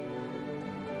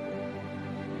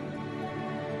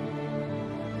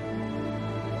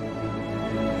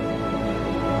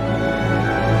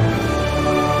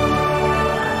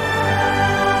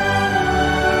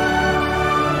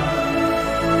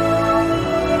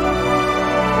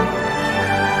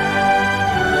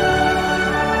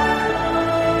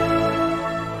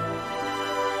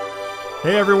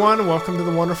Hey everyone, welcome to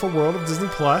the wonderful world of Disney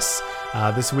Plus.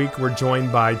 This week we're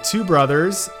joined by two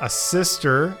brothers, a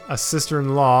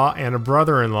sister-in-law, and a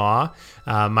brother-in-law.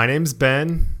 My name's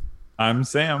Ben. I'm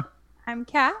Sam. I'm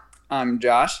Kat. I'm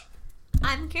Josh.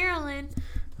 I'm Carolyn.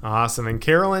 Awesome. And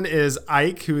Carolyn is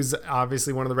Ike, who's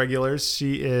obviously one of the regulars.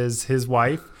 She is his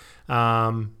wife.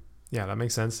 Yeah, that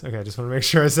makes sense. Okay, I just want to make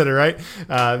sure I said it right.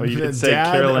 Well, you did say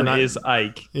Carolyn is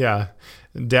Ike. Yeah.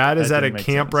 Dad is at a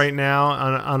camp sense. right now,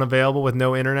 unavailable with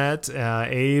no internet.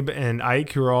 Abe and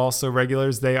Ike, who are also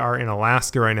regulars, they are in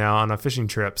Alaska right now on a fishing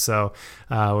trip, so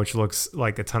which looks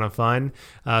like a ton of fun.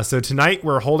 So tonight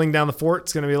we're holding down the fort.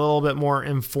 It's going to be a little bit more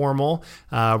informal.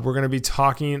 We're going to be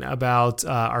talking about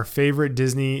our favorite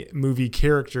Disney movie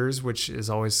characters, which is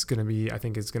always going to be, I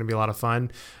think it's going to be a lot of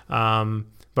fun.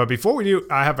 But before we do,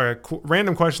 I have a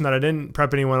random question that I didn't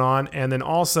prep anyone on. And then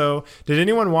also, did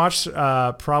anyone watch,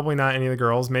 probably not any of the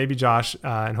girls, maybe Josh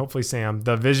and hopefully Sam,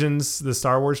 the Visions, the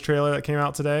Star Wars trailer that came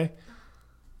out today?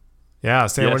 Yeah,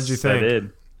 Sam, what did you think? I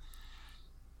did.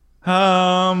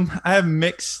 I have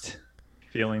mixed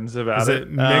feelings about it. Is it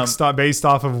mixed based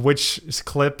off of which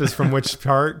clip is from which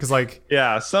part? Because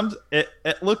yeah,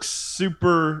 it looks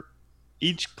super...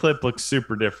 Each clip looks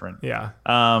super different. Yeah.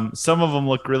 Some of them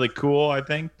look really cool, I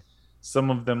think.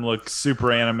 Some of them look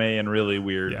super anime and really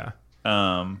weird. Yeah.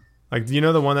 Like, you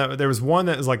know, the one that there was one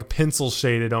that was like pencil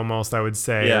shaded almost, I would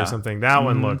say, or something. That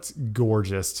one looked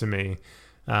gorgeous to me.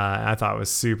 I thought it was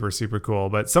super, super cool.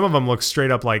 But some of them look straight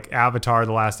up like Avatar: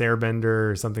 The Last Airbender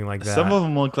or something like that. Some of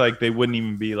them look like they wouldn't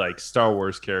even be like Star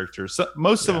Wars characters.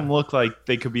 Most of them look like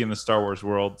they could be in the Star Wars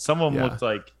world. Some of them looked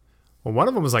like... Well, one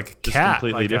of them was like a cat.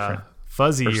 Completely different.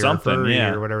 Fuzzy or something, furry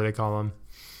or whatever they call them.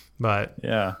 But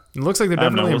yeah, it looks like they're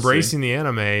definitely embracing the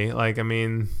anime. Like, I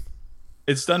mean,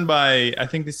 it's done by, I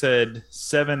think they said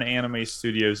 7 anime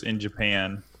studios in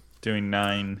Japan doing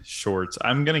 9 shorts.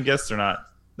 I'm going to guess they're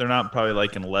not probably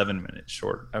like an 11-minute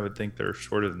short. I would think they're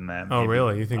shorter than that. Oh, maybe.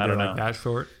 really? You think they're like that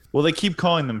short? Well, they keep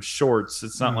calling them shorts.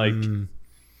 It's not like,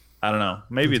 I don't know.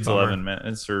 Maybe it's 11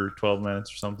 minutes or 12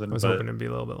 minutes or something. I was hoping it'd be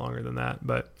a little bit longer than that,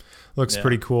 but looks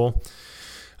pretty cool.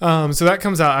 So that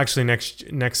comes out actually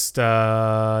next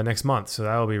month, so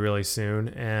that'll be really soon.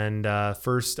 And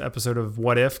first episode of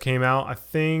What If came out, I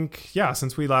think,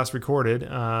 since we last recorded.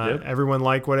 Everyone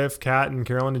liked What If. Kat and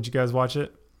Carolyn, did you guys watch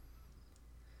it?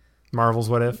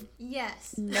 Marvel's What If?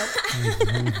 Yes. Nope.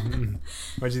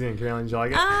 What'd you think, Carolyn? Did you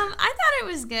like it? I thought it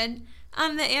was good.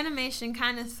 The animation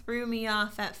kind of threw me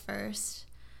off at first.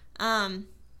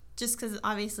 Just because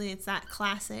obviously it's that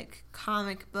classic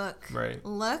comic book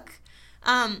look.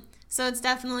 So it's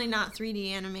definitely not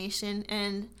 3D animation,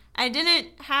 and I didn't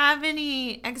have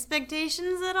any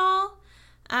expectations at all,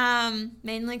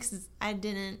 mainly because I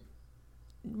didn't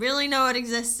really know it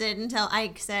existed until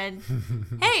Ike said,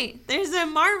 hey, there's a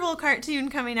Marvel cartoon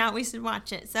coming out, we should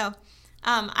watch it. So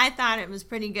I thought it was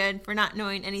pretty good for not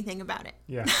knowing anything about it.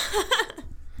 Yeah.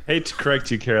 Hate to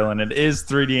correct you, Carolyn. It is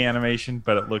 3D animation,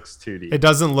 but it looks 2D. It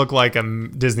doesn't look like a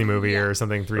Disney movie or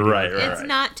something 3D. Right. It's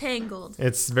not Tangled.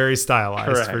 It's very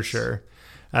stylized for sure.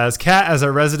 As Kat, as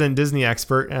a resident Disney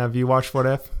expert, have you watched What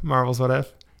If? Marvel's What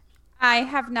If? I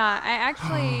have not. I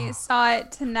actually saw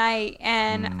it tonight,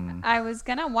 and I was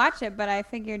going to watch it, but I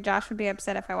figured Josh would be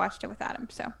upset if I watched it without him.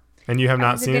 So. And you have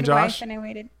not seen it, Josh? And I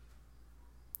waited.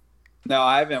 No,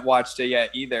 I haven't watched it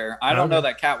yet either. I don't know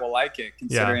that Kat will like it,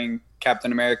 considering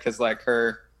Captain America's like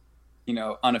her,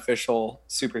 unofficial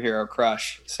superhero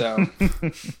crush. So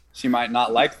she might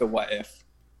not like the What If.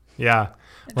 Yeah.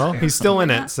 Well, he's still in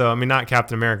it. So, I mean, not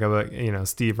Captain America, but,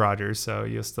 Steve Rogers. So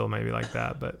you'll still maybe like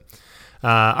that. But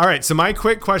all right. So my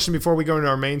quick question before we go into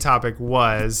our main topic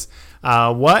was,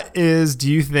 what is,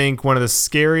 do you think, one of the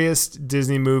scariest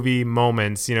Disney movie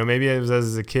moments? Maybe it was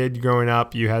as a kid growing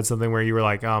up, you had something where you were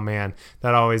like, oh, man,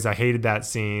 I hated that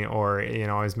scene, or,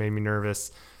 always made me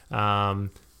nervous. I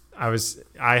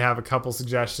have a couple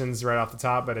suggestions right off the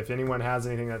top, but if anyone has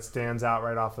anything that stands out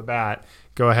right off the bat,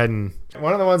 go ahead. And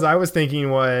one of the ones I was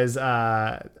thinking was,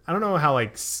 I don't know how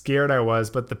scared I was,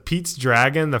 but the Pete's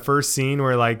Dragon, the first scene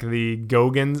where the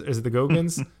Gogans, is it the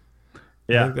Gogans?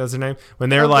 I think that's their name. When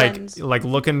they're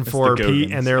looking for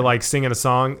Pete and they're singing a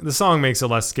song. The song makes it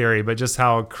less scary, but just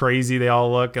how crazy they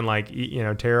all look and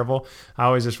terrible. I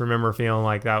always just remember feeling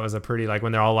like that was a pretty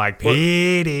when they're all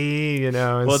Petey,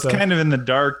 Well, it's kind of in the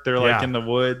dark. They're in the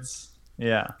woods.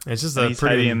 Yeah, it's just a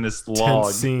pretty in this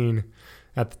tense scene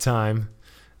at the time.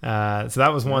 So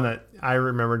that was one that I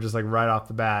remember just right off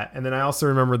the bat. And then I also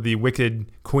remember the Wicked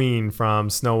Queen from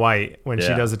Snow White when she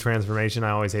does the transformation. I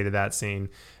always hated that scene.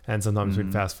 And sometimes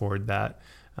we'd fast forward that,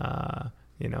 when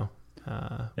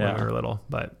we were little.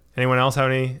 But anyone else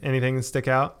have anything stick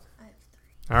out?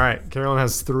 All right, Carolyn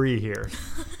has 3 here.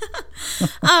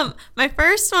 My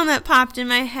first one that popped in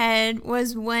my head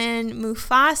was when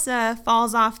Mufasa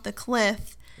falls off the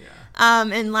cliff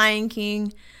in Lion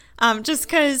King. Just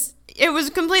because it was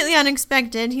completely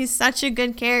unexpected. He's such a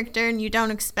good character, and you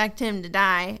don't expect him to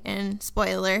die. And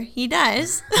spoiler, he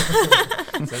does.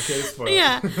 It's okay to spoil.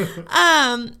 Yeah.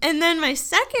 And then my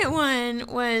second one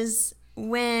was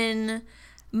when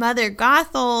Mother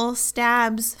Gothel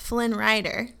stabs Flynn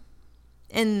Rider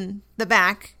in the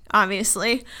back,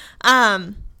 obviously.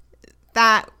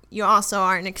 That you also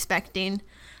aren't expecting.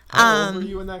 How old were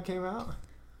you when that came out?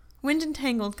 When did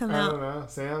Tangled come out? I don't know.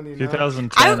 Sam, do you know?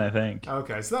 2010, I think.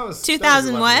 Okay, so that was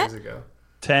 2000 what? years ago.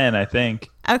 10, I think.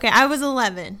 Okay, I was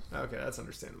 11. Okay, that's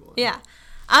understandable. Yeah.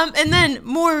 And then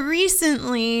more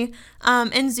recently,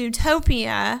 in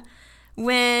Zootopia,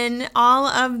 when all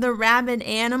of the rabid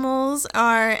animals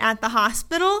are at the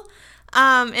hospital,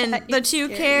 and the 2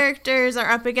 characters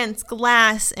are up against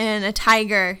glass and a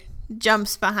tiger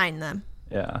jumps behind them.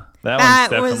 Yeah, that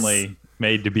one's definitely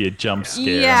made to be a jump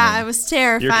scare. Yeah, it was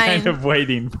terrifying. You're kind of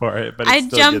waiting for it, but I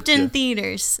jumped in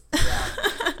theaters.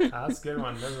 That's a good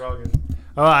one. Those are all good.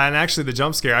 Oh, and actually the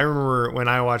jump scare, I remember when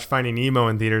I watched Finding Nemo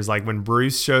in theaters, like when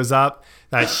Bruce shows up,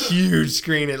 that huge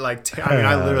screen, I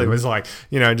literally was like,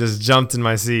 just jumped in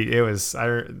my seat. It was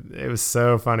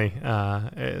so funny.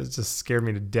 It just scared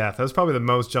me to death. That was probably the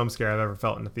most jump scare I've ever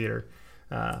felt in the theater.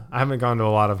 I haven't gone to a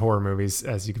lot of horror movies,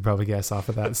 as you could probably guess off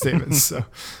of that statement. So,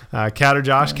 Kat or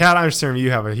Josh? Kat, I understand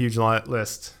you have a huge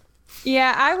list.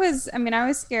 Yeah, I was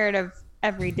scared of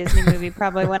every Disney movie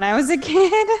probably when I was a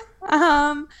kid.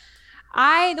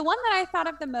 The one that I thought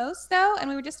of the most, though, and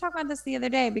we were just talking about this the other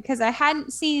day because I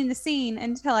hadn't seen the scene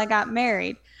until I got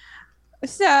married.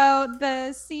 So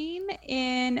the scene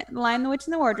in Lion, the Witch,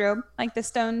 and the Wardrobe, like the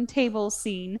stone table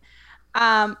scene,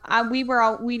 we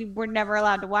were never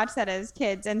allowed to watch that as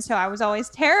kids, and so I was always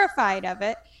terrified of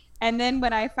it. And then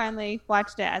when I finally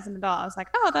watched it as an adult, I was like,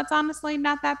 oh, that's honestly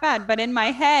not that bad. But in my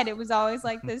head, it was always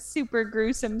like this super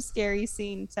gruesome, scary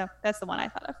scene. So that's the one I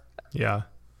thought of. Yeah.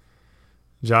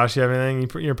 Josh, you have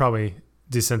anything? You're probably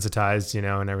desensitized,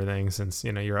 and everything since,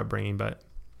 your upbringing, but.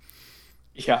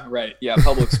 Yeah, right. Yeah,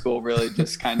 public school really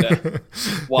just kind of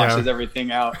washes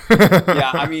everything out.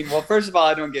 Yeah, well, first of all,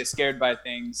 I don't get scared by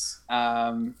things.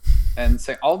 And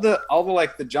say all the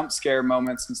like the jump scare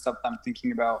moments and stuff that I'm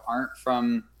thinking about aren't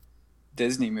from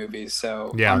Disney movies.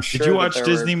 So yeah. I'm sure Did you watch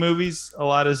Disney movies a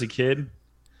lot as a kid?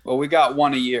 Well, we got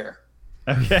one a year.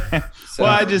 Okay. So,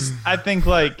 well, I think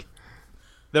like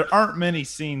there aren't many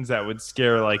scenes that would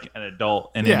scare like an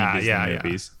adult in any Disney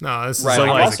movies. No, this is right. So,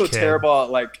 I'm also terrible at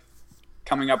like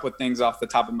coming up with things off the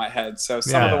top of my head. So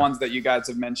some of the ones that you guys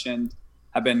have mentioned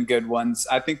have been good ones.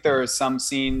 I think there are some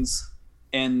scenes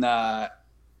in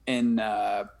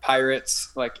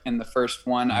Pirates, like in the first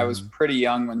one. I was pretty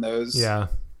young when those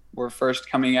were first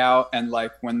coming out, and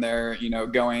like when they're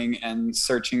going and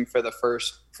searching for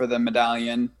the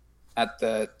medallion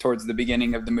towards the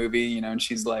beginning of the movie, and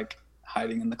she's like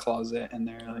hiding in the closet, and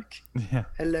they're like,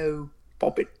 hello,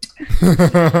 pop it.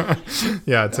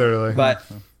 Yeah, totally. But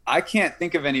I can't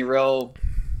think of any real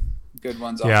good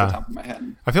ones off the top of my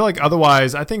head. I feel like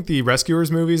otherwise, I think the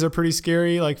Rescuers movies are pretty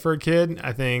scary, like for a kid.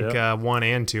 I think 1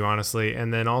 and 2, honestly,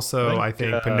 and then also I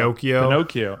think Pinocchio.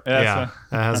 Yeah,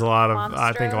 that has a lot of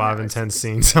a lot of intense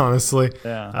scenes, honestly.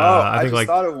 Yeah. I just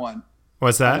thought of one.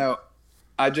 What's that?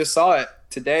 I just saw it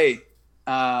today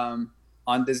on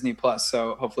Disney Plus,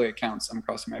 so hopefully it counts. I'm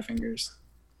crossing my fingers.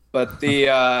 But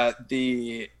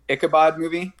the Ichabod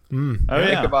movie.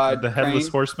 Ichabod, the Headless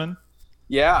Horseman.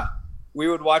 Yeah, we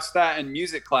would watch that in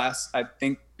music class. I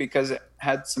think because it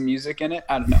had some music in it.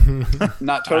 I don't know.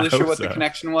 Not totally sure what the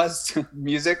connection was to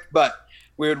music, but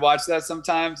we would watch that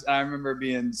sometimes. And I remember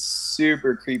being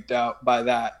super creeped out by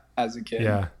that as a kid.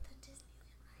 Yeah,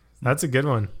 that's a good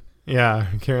one. Yeah,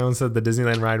 Carolyn said the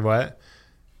Disneyland ride. What?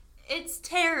 It's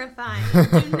terrifying.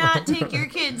 Do not take your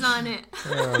kids on it.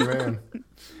 Oh man.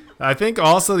 I think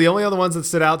also the only other ones that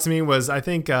stood out to me was I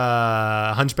think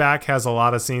Hunchback has a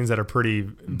lot of scenes that are pretty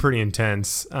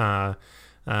intense.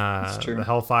 That's true. The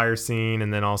hellfire scene,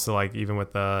 and then also like even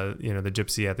with the the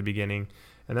gypsy at the beginning,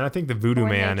 and then I think the Voodoo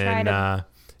Man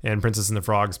and Princess and the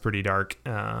Frog is pretty dark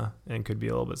and could be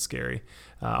a little bit scary.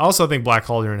 Also, I think Black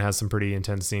Cauldron has some pretty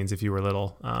intense scenes if you were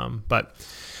little, but.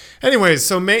 Anyways,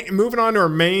 so moving on to our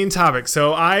main topic.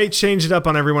 So I changed it up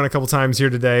on everyone a couple times here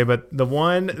today, but the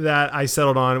one that I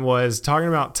settled on was talking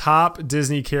about top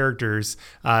Disney characters,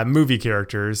 movie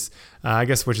characters, I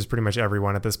guess, which is pretty much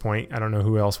everyone at this point. I don't know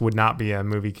who else would not be a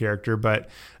movie character, but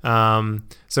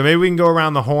so maybe we can go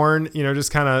around the horn,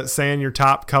 just kind of saying your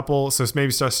top couple. So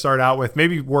maybe start out with,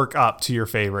 maybe work up to your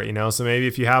favorite, so maybe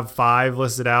if you have 5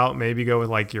 listed out, maybe go with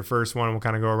like your first one. We'll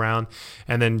kind of go around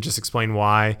and then just explain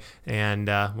why, and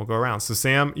we'll go around. So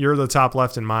Sam, you're the top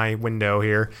left in my window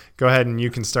here. Go ahead and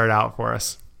you can start out for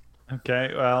us.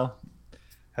 Okay, well,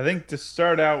 I think to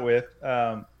start out with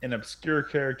an obscure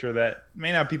character that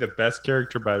may not be the best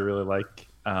character, but I really like.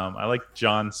 I like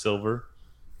John Silver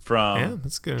from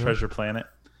that's good. Treasure Planet.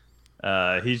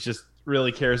 He's just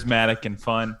really charismatic and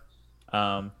fun.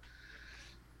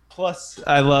 Plus,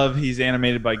 I love he's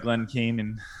animated by Glenn Keane,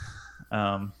 and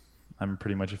I'm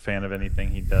pretty much a fan of anything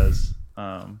he does.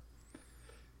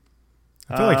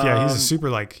 I feel like he's a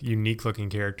super unique looking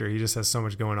character. He just has so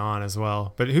much going on as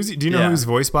well. But do you know who he's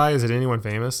voiced by? Is it anyone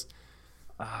famous?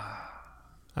 I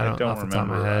don't don't off the top of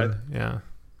remember. my head.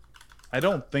 I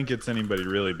don't think it's anybody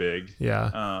really big.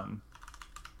 Yeah.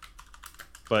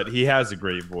 But he has a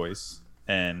great voice,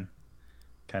 and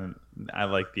I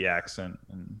like the accent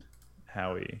and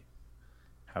how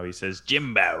he says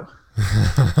Jimbo.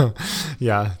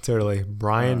 Yeah, totally.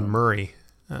 Brian Murray.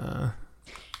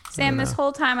 Sam, this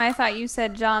whole time I thought you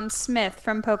said John Smith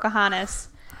from Pocahontas.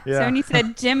 Yeah. So when you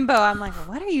said Jimbo, I'm like,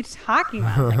 what are you talking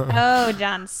about? I was like, oh,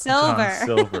 John Silver. John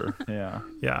Silver, yeah.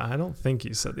 Yeah, I don't think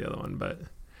you said the other one, but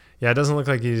yeah, it doesn't look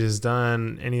like he's just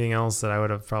done anything else that I would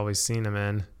have probably seen him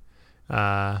in.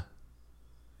 Yeah,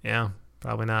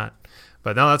 probably not.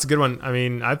 But no, that's a good one. I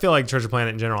mean, I feel like Treasure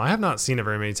Planet in general, I have not seen it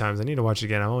very many times. I need to watch it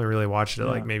again. I've only really watched it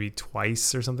like maybe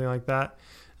twice or something like that.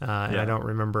 And I don't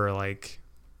remember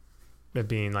it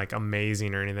being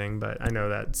amazing or anything, but I know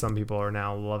that some people are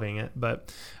now loving it.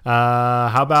 But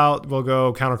how about we'll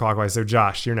go counterclockwise. So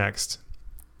Josh, you're next.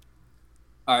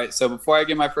 All right. So before I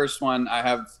get my first one, I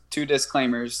have 2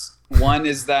 disclaimers. One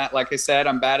is that, like I said,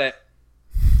 I'm bad at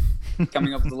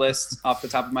coming up with the list off the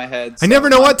top of my head. So I never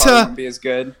know what to won't be as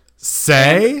good.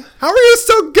 Say. How are you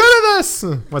so good at this?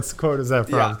 What's the quote is that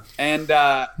from?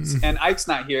 Yeah. And Ike's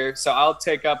not here, so I'll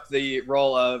take up the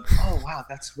role of, oh wow,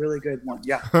 that's a really good one.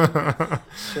 Yeah. Should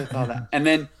have thought that. And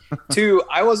then 2,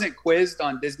 I wasn't quizzed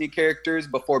on Disney characters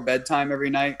before bedtime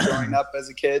every night growing up as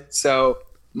a kid, so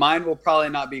mine will probably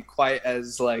not be quite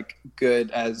as good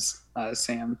as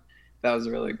Sam. That was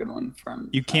a really good one from.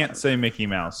 You can't say Mickey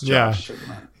Mouse, Josh.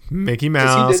 Yeah. Mickey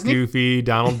Mouse, Goofy,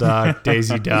 Donald Duck,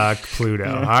 Daisy Duck, Pluto.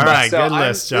 All right, so good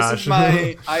list, Josh.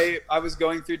 This is I was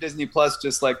going through Disney Plus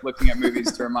just looking at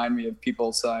movies to remind me of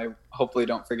people, so I hopefully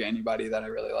don't forget anybody that I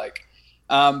really like.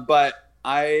 But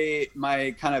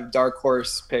my kind of dark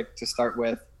horse pick to start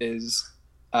with is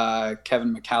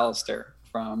Kevin McAllister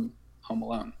from Home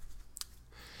Alone.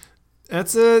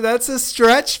 That's a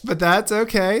stretch, but that's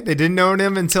okay. They didn't own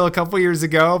him until a couple years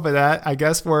ago, but that I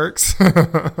guess works.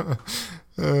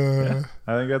 Yeah,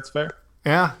 I think that's fair.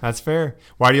 Yeah, that's fair.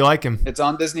 Why do you like him? It's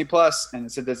on Disney Plus, and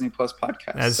it's a Disney Plus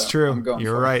podcast. That's true.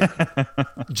 You're right.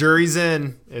 Jury's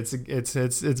in. It's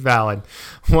valid.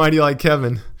 Why do you like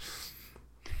Kevin?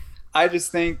 I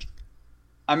just think,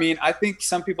 I think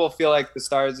some people feel like the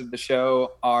stars of the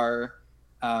show are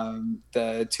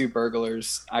the 2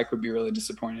 burglars. I could be really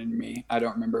disappointed in me. I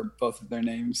don't remember both of their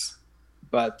names,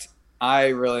 but I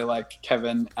really like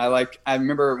Kevin. I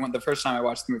remember when the first time I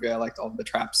watched the movie, I liked all of the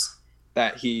traps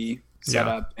that he set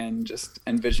up, and just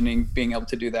envisioning being able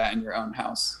to do that in your own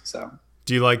house. So,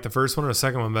 do you like the first one or the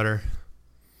second one better?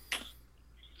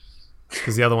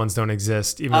 Because the other ones don't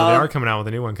exist, even though they are coming out with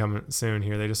a new one coming soon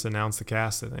here. They just announced the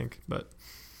cast, I think. But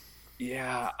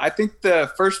yeah, I think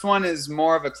the first one is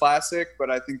more of a classic, but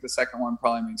I think the second one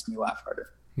probably makes me laugh harder.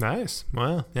 Nice.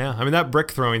 Well, yeah. I mean, that brick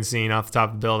throwing scene off the top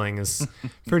of the building is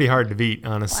pretty hard to beat,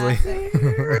 honestly.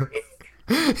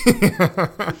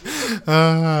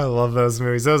 I love those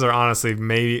movies. Those are honestly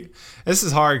maybe. This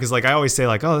is hard because I always say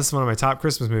oh, this is one of my top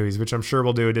Christmas movies, which I'm sure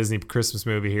we'll do a Disney Christmas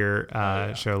movie here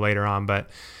show later on. But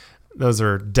those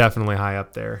are definitely high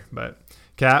up there. But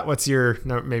Kat, what's your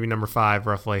maybe number 5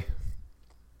 roughly?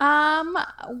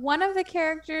 One of the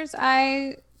characters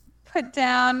I put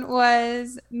down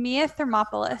was Mia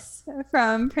Thermopolis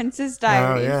from Princess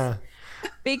Diaries. Oh, yeah.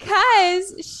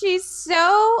 Because she's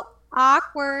so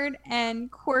awkward and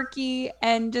quirky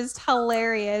and just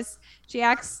hilarious. She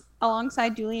acts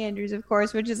alongside Julie Andrews, of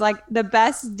course, which is the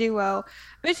best duo.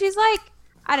 But she's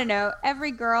I don't know,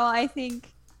 every girl I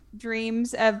think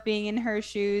dreams of being in her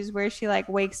shoes, where she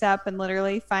wakes up and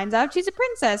literally finds out she's a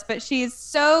princess. But she is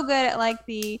so good at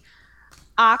the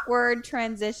awkward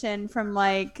transition from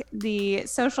the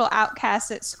social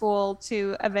outcast at school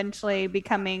to eventually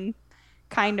becoming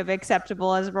kind of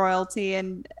acceptable as royalty.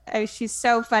 And she's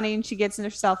so funny, and she gets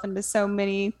herself into so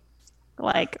many,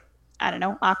 like, I don't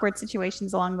know, awkward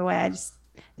situations along the way. I just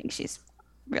think she's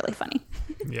really funny.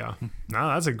 Yeah. No,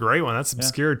 that's a great one. That's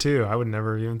obscure too. I would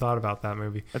never even thought about that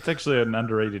movie. That's actually an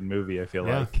underrated movie, I feel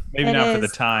like. Maybe not for the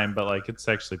time, but like it's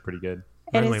actually pretty good.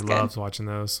 Emily loves watching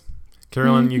those.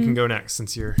 Carolyn, you can go next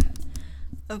since you're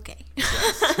okay.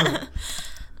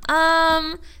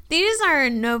 These are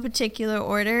in no particular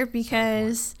order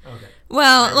because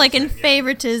well, like in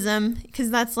favoritism,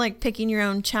 because that's like picking your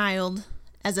own child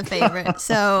as a favorite.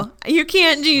 So you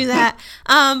can't do that.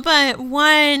 But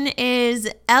one is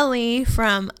Ellie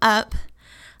from Up.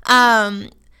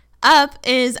 Up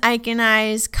is Ike and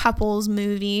I's couples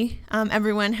movie.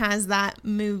 Everyone has that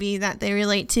movie that they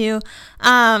relate to.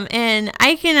 And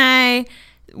Ike and I,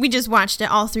 we just watched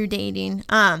it all through dating.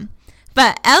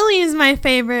 But Ellie is my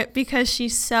favorite because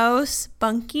she's so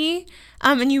spunky.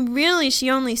 And she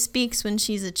only speaks when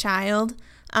she's a child.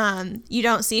 You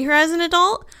don't see her as an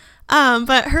adult.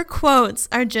 But her quotes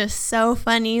are just so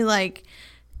funny. Like,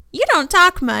 you don't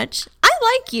talk much. I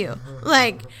like you.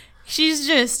 Like, she's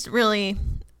just really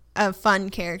a fun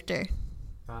character.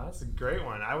 Oh, that's a great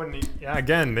one. I wouldn't. Yeah,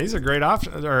 again, these are great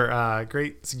options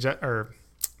or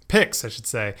picks, I should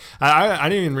say. I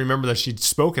didn't even remember that she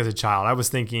spoke as a child. I was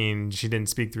thinking she didn't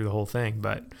speak through the whole thing,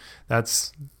 but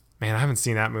man, I haven't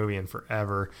seen that movie in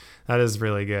forever. That is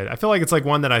really good. I feel like it's like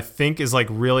one that I think is like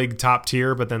really top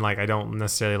tier, but then like I don't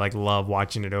necessarily like love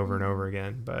watching it over and over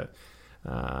again. But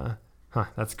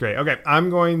that's great. Okay, I'm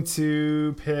going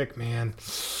to pick, man.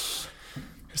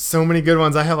 So many good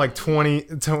ones. I have like 20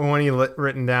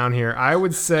 written down here. I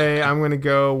would say I'm going to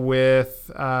go with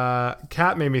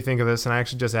Kat made me think of this, and I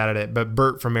actually just added it, but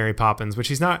Bert from Mary Poppins, which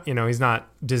he's not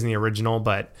Disney original,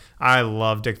 but I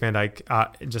love Dick Van Dyke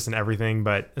just in everything,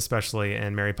 but especially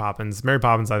in Mary Poppins. Mary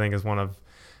Poppins, I think, is one of,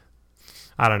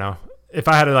 I don't know, if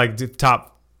I had to like do top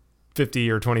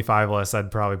 50 or 25 list,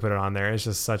 I'd probably put it on there. It's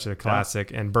just such a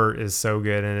classic, and Bert is so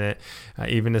good in it.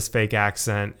 Even his fake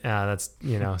accent, that's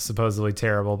supposedly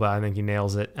terrible, but I think he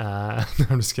nails it.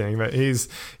 I'm just kidding, but he's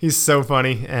so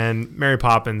funny. And Mary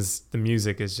Poppins, the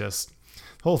music is just,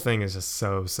 the whole thing is just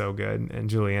so good. And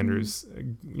Julie Andrews,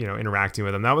 interacting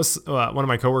with him. That was one of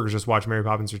my coworkers just watched Mary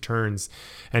Poppins Returns,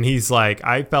 and he's like,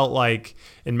 I felt like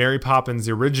in Mary Poppins,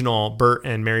 the original, Bert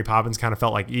and Mary Poppins kind of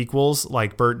felt like equals.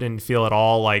 Like Bert didn't feel at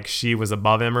all like she was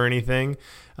above him or anything.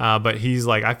 But he's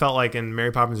like, I felt like in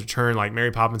Mary Poppins Return, like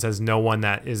Mary Poppins has no one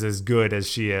that is as good as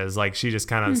she is. Like she just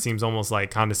kind of seems almost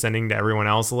like condescending to everyone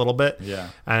else a little bit. Yeah.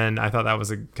 And I thought that was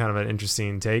a kind of an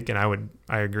interesting take, and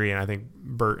I agree. And I think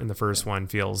Bert in the first one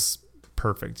feels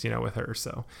perfect, with her.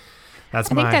 So I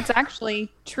think that's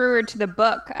actually truer to the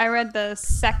book. I read the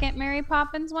second Mary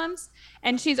Poppins once,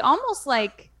 and she's almost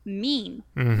like mean,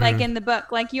 like in the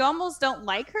book. Like you almost don't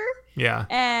like her. Yeah.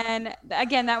 And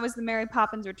again, that was the Mary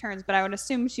Poppins Returns, but I would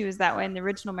assume she was that way in the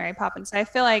original Mary Poppins. So I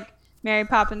feel like Mary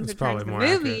Poppins Returns, the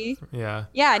movie,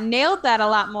 nailed that a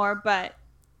lot more. But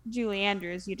Julie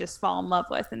Andrews, you just fall in love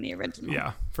with in the original.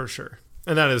 Yeah, for sure.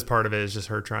 And that is part of it, is just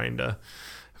her trying to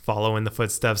follow in the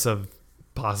footsteps of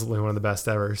possibly one of the best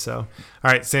ever. So, all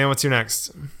right, Sam, what's your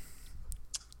next?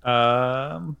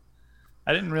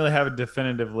 I didn't really have a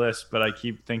definitive list, but I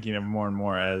keep thinking of more and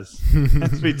more as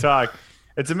we talk.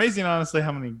 It's amazing, honestly,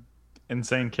 how many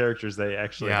insane characters they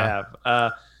actually have.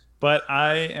 But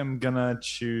I am gonna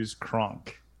choose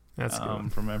Kronk. That's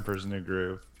good. From Emperor's New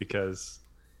Groove, because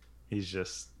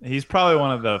he's probably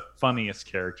one of the funniest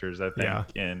characters, I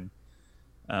think, in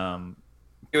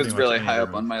he was really high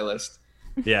up on my list.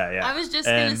 Yeah. I was just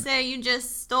going to say, you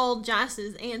just stole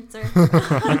Josh's answer.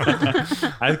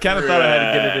 I kind of thought I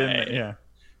had to get it in. Yeah.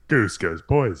 Goose goes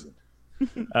poison.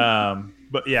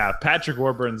 But yeah, Patrick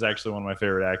Warburton's actually one of my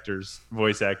favorite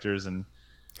voice actors. And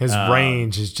his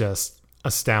range is just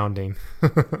astounding.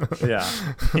 Yeah.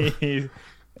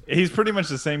 He's pretty much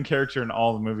the same character in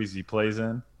all the movies he plays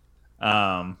in.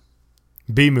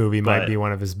 B-movie might be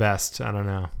one of his best. I don't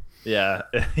know. Yeah.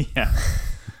 Yeah.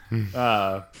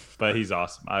 But he's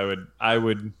awesome. I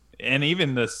would, and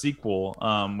even the sequel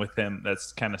with him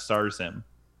that's kind of stars him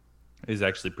is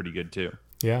actually pretty good too.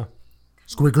 Yeah.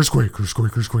 Squeaker,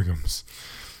 squeakums.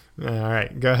 All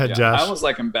right, go ahead, Josh. I almost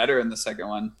like him better in the second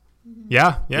one.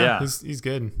 Yeah. He's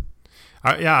good.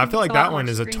 I feel like that one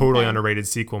is a totally underrated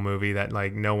sequel movie that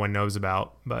like no one knows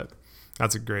about, but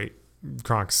that's a great.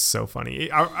 Kronk's so funny.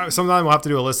 Sometime we'll have to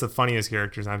do a list of funniest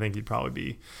characters, and I think he'd probably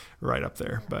be right up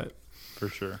there, but. For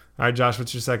sure. All right, Josh,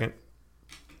 what's your second?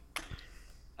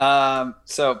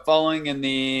 So following in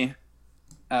the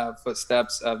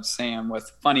footsteps of Sam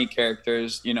with funny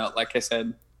characters, like I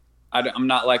said, I'm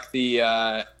not like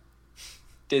the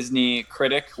Disney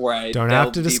critic where I don't delve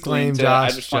have to deeply disclaim, into,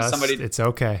 Josh. I just want somebody. It's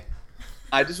okay.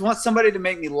 I just want somebody to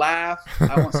make me laugh.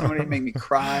 I want somebody to make me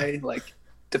cry, like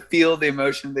to feel the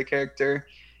emotion of the character.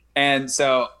 And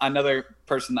so another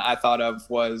person that I thought of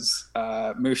was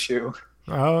Mushu.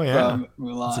 Oh yeah, from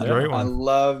Mulan. That's a great one. I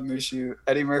love Mushu.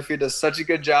 Eddie Murphy does such a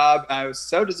good job. I was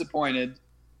so disappointed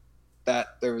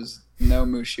that there was no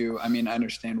Mushu. I mean, I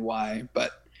understand why,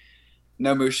 but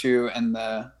no Mushu in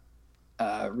the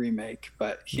remake.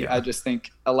 But I just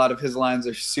think a lot of his lines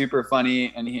are super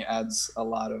funny, and he adds a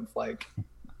lot of like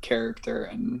character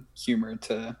and humor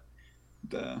to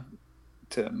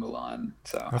Mulan.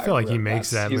 So I feel like he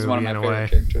makes that he's movie one of my in a favorite way.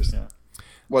 characters. Yeah.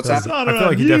 What's that? I feel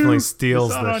like he definitely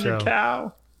steals the show. Your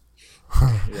cow.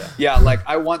 Yeah, like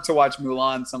I want to watch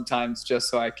Mulan sometimes just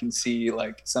so I can see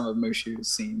like some of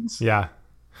Mushu's scenes. Yeah.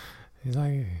 He's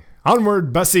like,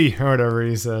 onward, Bessie, or whatever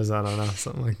he says. I don't know,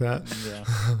 something like that. Yeah.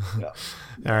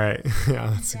 All right.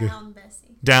 Yeah, that's good.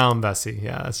 Bessie. Down, Bessie.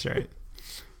 Yeah, that's right.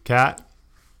 Kat?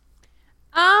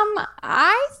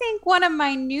 I think one of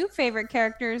my new favorite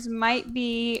characters might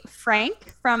be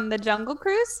Frank from the Jungle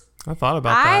Cruise. I thought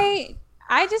about that.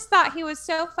 I just thought he was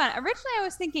so fun. Originally, I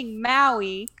was thinking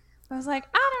Maui. I was like,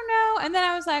 I don't know. And then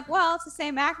I was like, well, it's the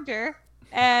same actor.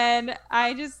 And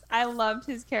I loved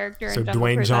his character. So in Jungle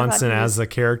Dwayne Cruise. Johnson as a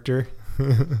character,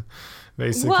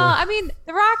 basically. Well, I mean,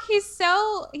 The Rock, he's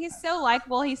so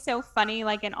likable. He's so funny,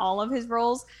 like in all of his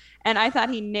roles. And I thought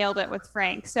he nailed it with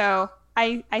Frank. So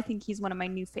I think he's one of my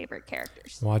new favorite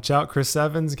characters. Watch out, Chris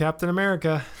Evans, Captain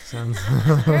America. Sounds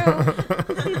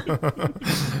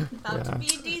About to be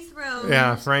dethroned.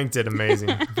 Yeah, Frank did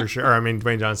amazing for sure. I mean,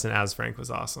 Dwayne Johnson as Frank was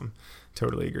awesome.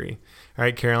 Totally agree. All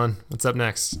right, Carolyn, what's up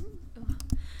next?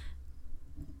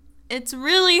 It's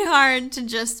really hard to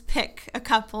just pick a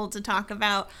couple to talk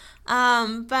about.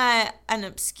 But an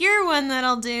obscure one that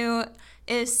I'll do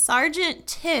is Sergeant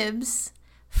Tibbs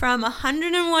from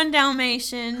 101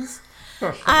 Dalmatians.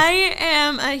 I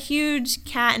am a huge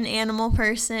cat and animal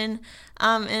person,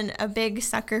 and a big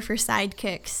sucker for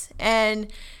sidekicks.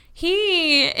 And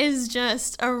he is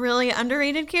just a really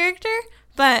underrated character,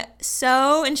 but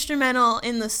so instrumental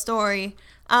in the story.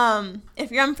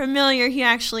 If you're unfamiliar, he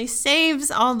actually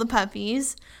saves all the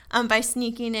puppies by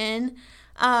sneaking in,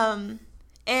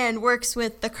 and works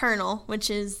with the Colonel,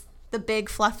 which is the big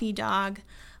fluffy dog.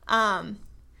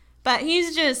 But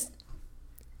he's just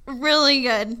really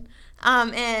good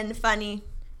and funny.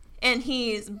 And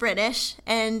he's British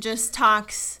and just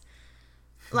talks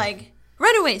like,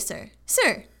 right away, sir.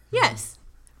 Sir, yes,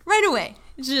 right away.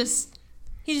 He's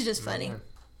just funny.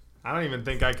 I don't even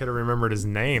think I could have remembered his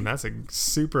name. That's a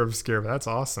super obscure, but that's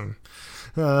awesome.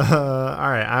 All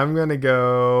right, I'm going to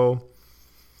go...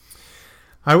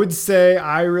 I would say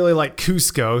I really like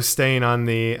Cusco, staying on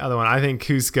the other one. I think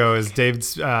Cusco is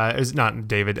David's... is not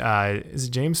David. Is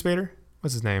it James Spader?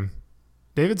 What's his name?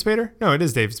 David Spader? No, it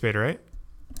is David Spader, right?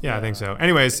 Yeah, I think so.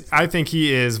 Anyways, I think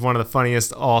he is one of the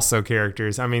funniest also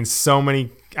characters. I mean, so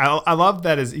many... I love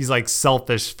that he's like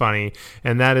selfish funny,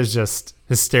 and that is just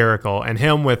hysterical. And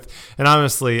him with... And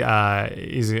honestly,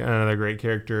 he's another great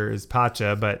character is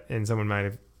Pacha, and someone might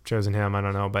have chosen him. I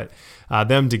don't know. But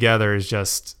them together is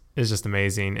just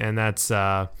amazing. And that's...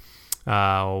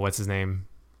 what's his name?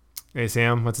 Hey,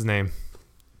 Sam, what's his name?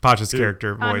 Pacha's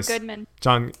character voice. John Goodman.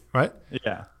 John... What?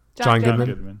 Yeah. John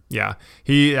Goodman. Yeah.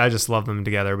 I just love them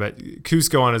together, but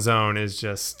Cusco on his own is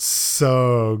just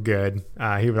so good.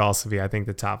 He would also be, I think,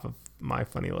 the top of my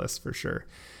funny list for sure.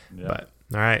 Yeah. But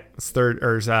all right,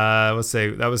 let's say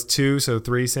that was 2, so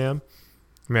 3, Sam.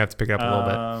 We may have to pick up a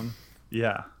little bit.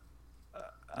 Yeah.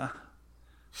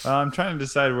 I'm trying to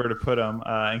decide where to put them.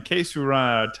 In case we run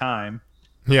out of time.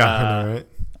 Yeah, I know, right?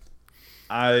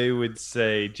 I would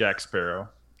say Jack Sparrow.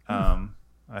 I'd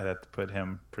have to put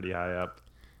him pretty high up.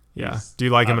 Yeah. Do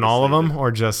you like him in all of them,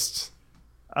 or just?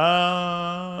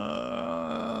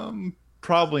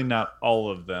 Probably not all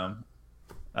of them.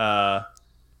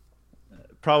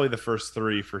 Probably the first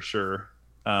 3 for sure.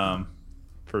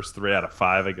 First 3 out of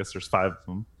 5. I guess there's 5 of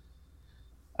them.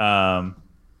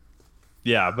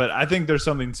 Yeah, but I think there's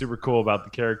something super cool about the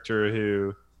character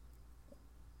who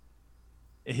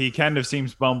he kind of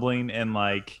seems bumbling and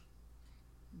like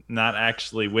not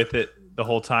actually with it the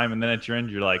whole time, and then at your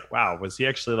end you're like, wow, was he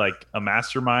actually like a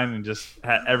mastermind and just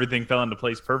everything fell into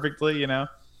place perfectly, you know?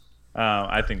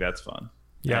 I think that's fun.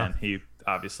 Yeah, and he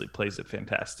obviously plays it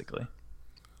fantastically.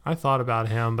 I thought about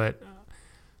him, but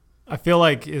I feel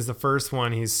like is the first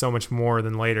one he's so much more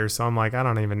than later, so I'm like, I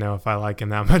don't even know if I like him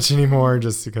that much anymore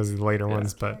just because of the later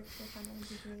ones. But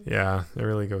yeah, it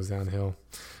really goes downhill.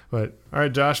 But all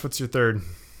right, Josh, what's your third?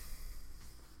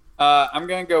 I'm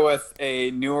gonna go with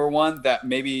a newer one that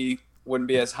maybe wouldn't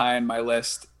be as high on my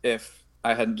list if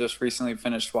I hadn't just recently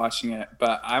finished watching it.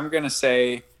 But I'm gonna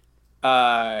say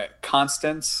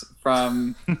Constance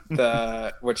from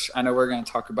which I know we're gonna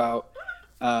talk about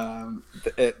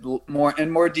it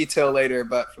more detail later,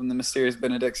 but from the Mysterious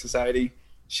Benedict Society.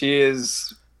 She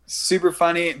is super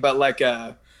funny, but like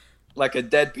a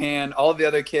deadpan. All the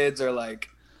other kids are like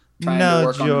trying to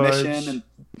work on the mission, and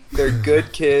they're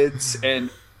good kids. And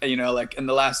like in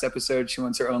the last episode, she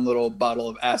wants her own little bottle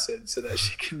of acid so that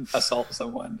she can assault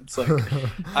someone. It's like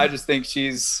I just think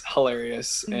she's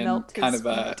hilarious and kind of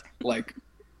a like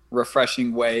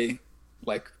refreshing way,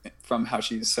 like from how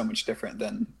she's so much different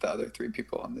than the other three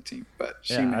people on the team. But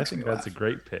I think that's a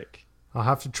great pick. I'll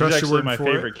have to trust She's your word for it. for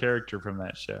my favorite character from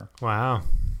that show. Wow.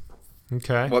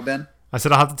 Okay. What, Ben? I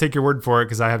said I'll have to take your word for it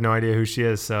because I have no idea who she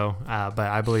is. So, but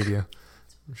I believe you.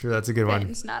 I'm sure that's a good one.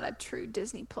 Ben's not a true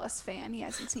Disney Plus fan. He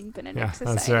hasn't seen Benedict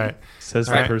Society. That's right. Says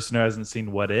the person who hasn't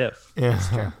seen What If. Yeah. That's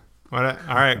true. All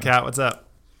right, Kat, what's up?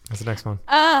 What's the next one?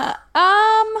 I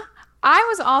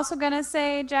was also gonna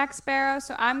say Jack Sparrow,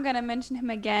 so I'm gonna mention him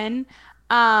again,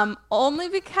 only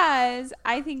because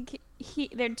I think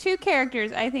there are two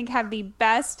characters I think have the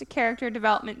best character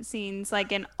development scenes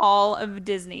like in all of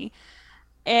Disney.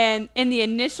 And in the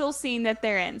initial scene that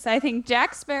they're in. So I think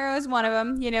Jack Sparrow is one of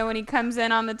them, when he comes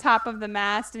in on the top of the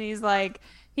mast and he's like,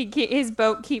 his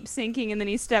boat keeps sinking and then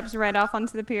he steps right off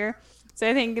onto the pier. So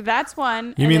I think that's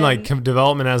one. You mean like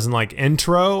development as in like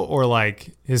intro, or like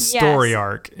his story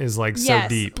arc is like so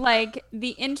deep? Like the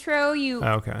intro, you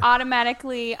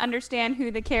automatically understand who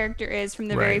the character is from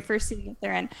the very first scene that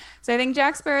they're in. So I think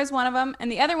Jack Sparrow is one of them.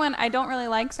 And the other one I don't really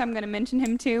like, so I'm going to mention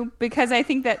him too, because I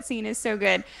think that scene is so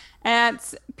good. And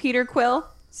that's Peter Quill,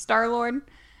 Star-Lord.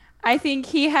 I think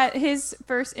his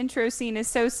first intro scene is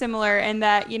so similar in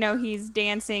that, he's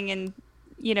dancing and,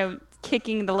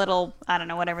 kicking the little, I don't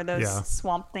know, whatever those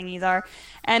swamp thingies are,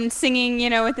 and singing,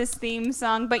 with this theme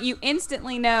song. But you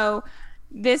instantly know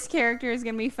this character is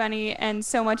going to be funny and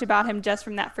so much about him just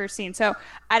from that first scene. So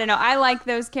I don't know. I like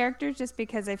those characters just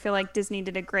because I feel like Disney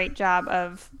did a great job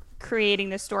of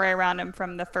creating the story around him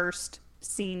from the first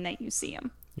scene that you see him.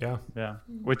 Yeah.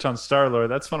 Which on Star-Lord,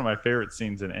 that's one of my favorite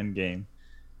scenes in Endgame,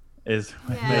 is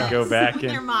when they go back and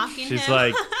they're mocking she's him.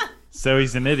 like, so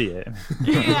he's an idiot.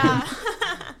 Yeah.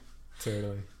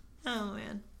 Totally. Oh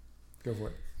man. Go for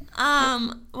it.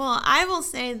 Well, I will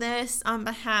say this on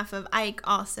behalf of Ike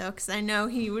also, because I know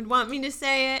he would want me to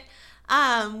say it.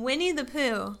 Winnie the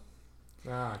Pooh.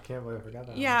 I can't believe I forgot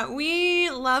that. Yeah, we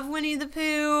love Winnie the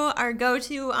Pooh. Our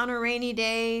go-to on a rainy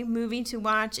day movie to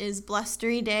watch is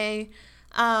Blustery Day.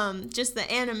 Just the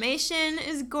animation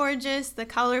is gorgeous. The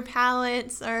color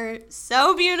palettes are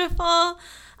so beautiful.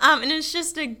 And it's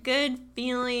just a good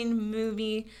feeling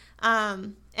movie.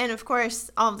 And of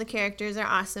course, all of the characters are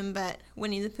awesome, but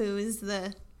Winnie the Pooh is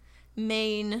the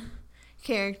main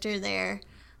character there.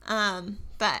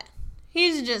 But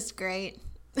he's just great.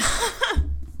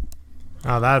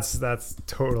 Oh, that's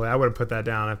totally. I would have put that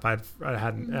down if I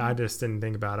hadn't. I just didn't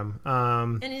think about him.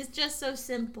 And it's just so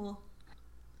simple.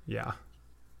 Yeah.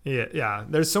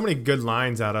 There's so many good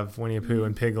lines out of Winnie the Pooh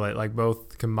and Piglet, like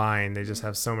both combined. They just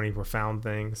have so many profound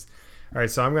things. All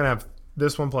right, so I'm gonna have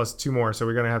this one plus two more, so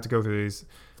we're gonna have to go through these.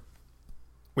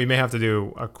 We may have to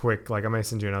do a quick, I may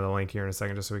send you another link here in a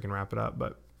second just so we can wrap it up.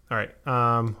 But all right,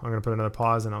 I'm gonna put another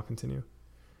pause and I'll continue.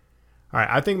 All right,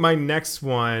 I think my next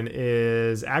one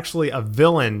is actually a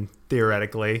villain,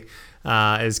 theoretically,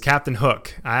 is Captain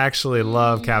Hook. I actually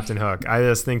love Captain Hook. I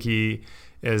just think he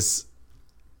is...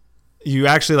 You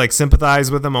actually sympathize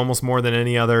with him almost more than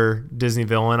any other Disney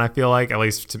villain, I feel like. At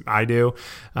least I do.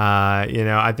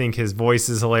 I think his voice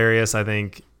is hilarious. I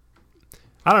don't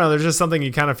know, there's just something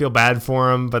you kind of feel bad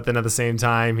for him, but then at the same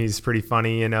time, he's pretty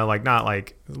funny,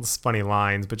 not funny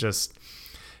lines, but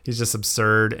he's just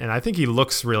absurd. And I think he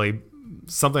looks really...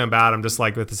 something about him, just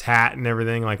with his hat and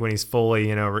everything, when he's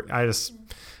fully, I just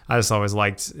always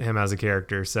liked him as a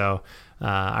character. So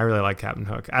I really like Captain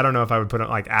Hook. I don't know if I would put him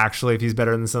actually if he's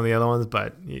better than some of the other ones,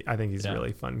 but I think he's a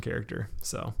really fun character.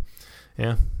 So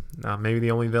yeah, maybe the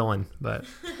only villain. But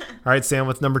all right, Sam,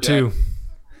 what's number two?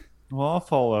 Well, I'll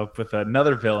follow up with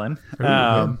another villain.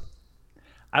 I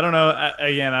don't know.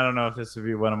 Again, I don't know if this would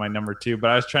be one of my number two, but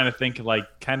I was trying to think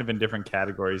kind of in different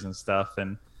categories and stuff.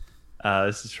 And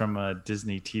this is from a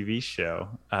Disney TV show,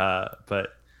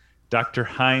 but Dr.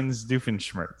 Heinz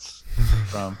Doofenshmirtz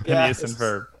from Phineas and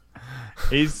Ferb.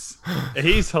 He's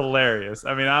hilarious.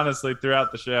 I mean, honestly,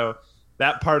 throughout the show,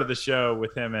 that part of the show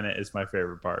with him in it is my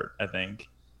favorite part, I think.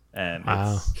 And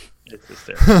it's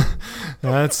hysterical.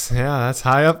 that's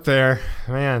high up there,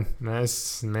 man.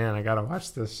 Nice, man. I gotta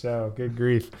watch this show. Good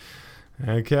grief.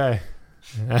 Okay,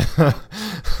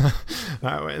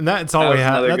 And that's all we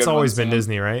have. That's always been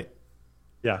Disney, right?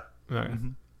 Yeah. Okay. Mm-hmm.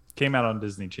 Came out on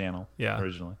Disney Channel. Yeah.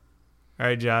 Originally. All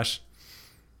right, Josh.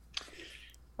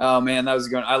 Oh man, that was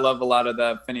good. I love a lot of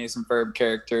the Phineas and Ferb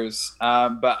characters,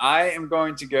 but I am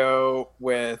going to go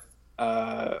with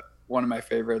one of my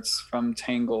favorites from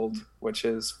Tangled, which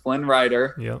is Flynn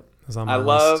Rider. Yep, I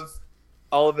love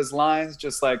all of his lines.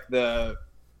 Just like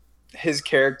his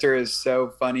character is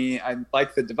so funny. I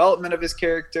like the development of his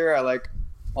character. I like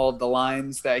all of the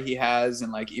lines that he has,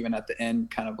 and like even at the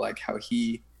end, kind of like how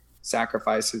he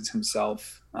sacrifices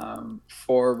himself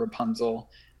for Rapunzel.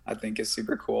 I think is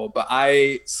super cool. But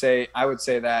I would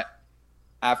say that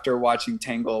after watching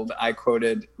Tangled, I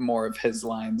quoted more of his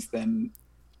lines than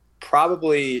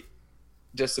probably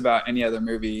just about any other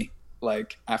movie.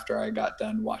 Like after I got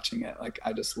done watching it, like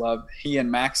I just love he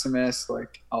and Maximus,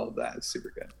 like all of that is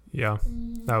super good. Yeah,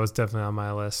 that was definitely on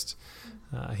my list.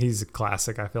 He's a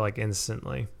classic. I feel like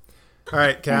instantly. All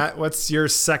right, Kat, what's your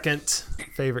second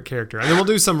favorite character? And then we'll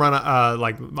do some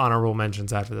like honorable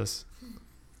mentions after this.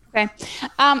 Okay.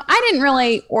 I didn't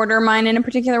really order mine in a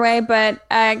particular way, but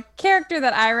a character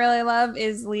that I really love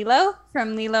is Lilo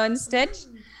from Lilo and Stitch.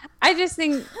 I just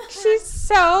think she's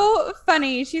so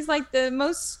funny. She's like the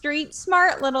most street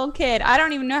smart little kid. I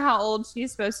don't even know how old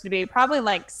she's supposed to be. Probably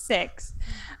like 6.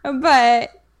 But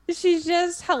she's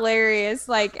just hilarious.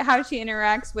 Like how she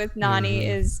interacts with Nani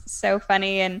is so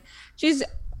funny. And she's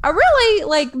a really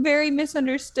like very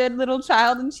misunderstood little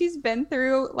child, and she's been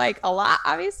through like a lot,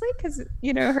 obviously, because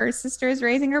her sister is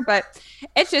raising her. But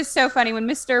it's just so funny when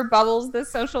Mr. Bubbles, the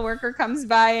social worker, comes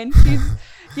by and she's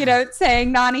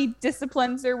saying Nani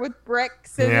disciplines her with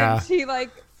bricks, and then she like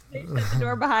they shut the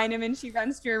door behind him and she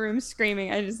runs to her room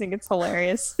screaming. I just think it's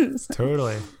hilarious.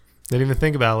 Totally. Didn't even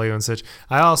think about Lilo and Stitch.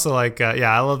 I also like,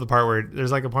 I love the part where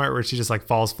there's like a part where she just like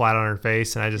falls flat on her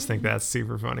face, and I just think that's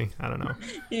super funny. I don't know.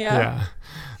 Yeah.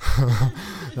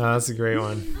 No, that's a great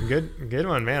one. Good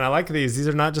one, man. I like these. These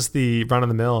are not just the run of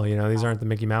the mill. These aren't the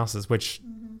Mickey Mouses. Which,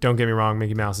 don't get me wrong,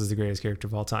 Mickey Mouse is the greatest character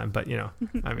of all time. But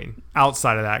I mean,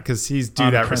 outside of that, because he's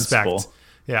due that principle. Respect.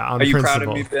 Yeah, on principle. Are you proud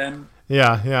of me, Ben?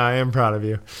 Yeah, I am proud of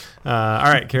you. All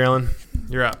right, Carolyn,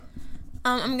 you're up.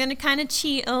 I'm going to kind of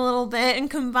cheat a little bit and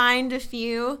combined a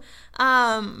few.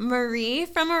 Marie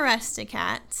from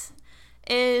Aristocats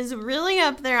is really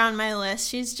up there on my list.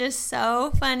 She's just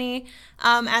so funny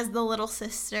as the little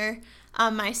sister.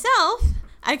 Myself,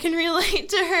 I can relate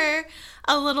to her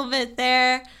a little bit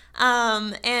there.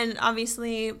 And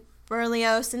obviously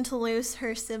Berlioz and Toulouse,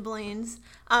 her siblings.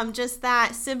 Just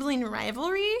that sibling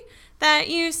rivalry that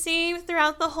you see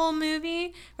throughout the whole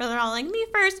movie, where they're all like, me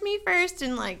first,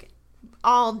 and like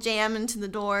all jam into the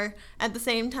door at the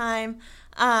same time.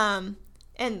 And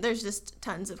there's just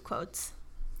tons of quotes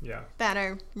that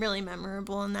are really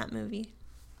memorable in that movie.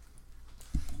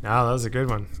 No, that was a good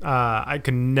one. I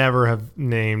could never have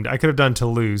named. I could have done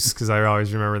Toulouse because I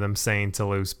always remember them saying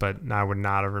Toulouse, but I would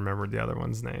not have remembered the other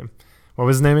one's name. What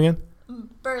was his name again?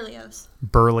 Berlioz.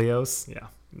 Yeah,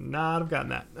 not have gotten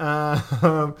that.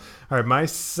 All right, my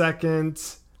second,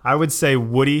 I would say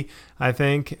Woody. I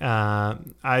think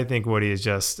Woody is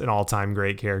just an all-time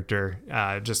great character.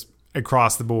 Just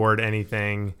across the board,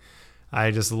 anything.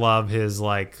 I just love his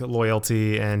like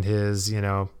loyalty and his,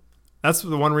 that's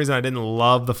the one reason I didn't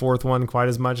love the fourth one quite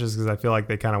as much, is because I feel like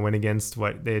they kind of went against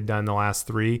what they had done the last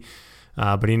 3.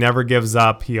 But he never gives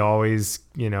up. He always,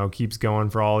 keeps going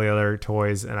for all the other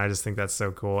toys. And I just think that's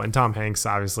so cool. And Tom Hanks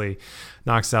obviously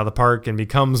knocks it out of the park and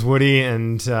becomes Woody.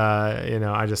 And,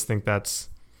 I just think that's,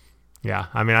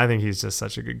 I think he's just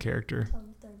such a good character.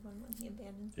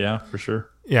 Yeah, for sure.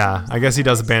 Yeah, I guess he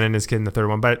does abandon his kid in the third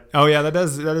one. But, that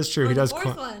is true. He does. The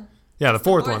fourth one. Yeah, the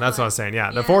fourth one. That's what I was saying.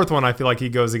 Yeah, the fourth one, I feel like he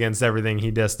goes against everything he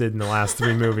just did in the last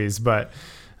 3 movies. But,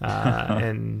 but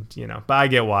I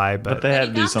get why. But they had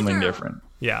to do something different.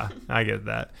 Yeah, I get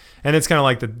that. And it's kind of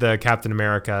like the Captain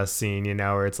America scene,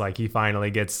 where it's like he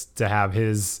finally gets to have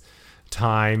his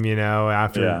time,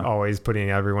 after always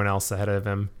putting everyone else ahead of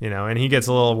him, and he gets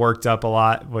a little worked up a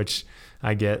lot, which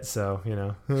I get. So,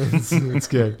 it's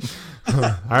good.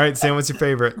 All right, Sam, what's your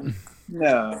favorite?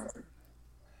 No.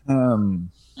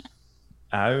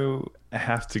 I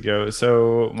have to go.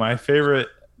 So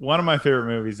one of my favorite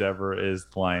movies ever is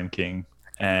The Lion King.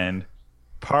 And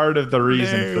part of the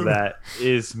reason for that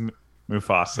is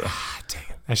Mufasa. Dang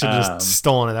it. I should have just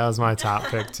stolen it. That was my top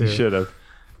pick too. You should have.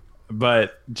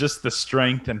 But just the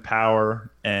strength and power,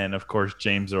 and of course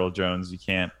James Earl Jones, you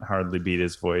can't hardly beat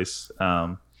his voice.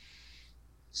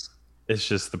 It's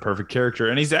just the perfect character,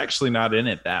 and he's actually not in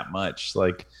it that much.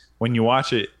 Like when you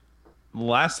watch it,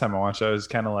 last time I watched it, I was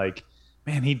kind of like,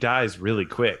 man, he dies really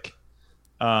quick.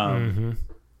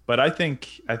 But I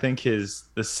think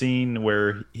the scene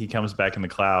where he comes back in the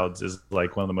clouds is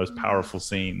like one of the most powerful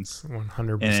scenes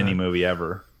 100% in any movie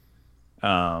ever.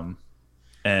 And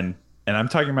I'm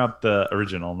talking about the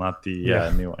original, not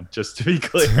the new one, just to be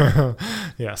clear.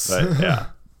 Yes. But yeah,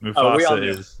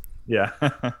 Mufasa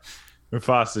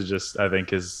Mufasa just, I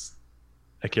think, is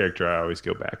a character I always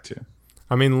go back to.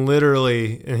 I mean,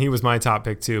 literally, and he was my top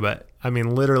pick too, but I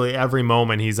mean, literally every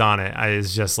moment he's on it,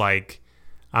 is just like,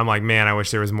 I'm like, man, I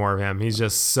wish there was more of him. He's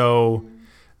just so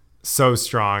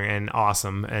strong and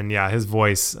awesome. And yeah, his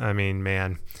voice, I mean,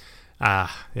 man, that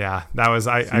was,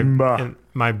 I in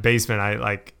my basement,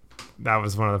 that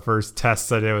was one of the first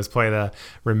tests I did, was play the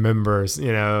Remembers,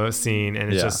 scene.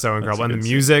 And it's just so incredible. And the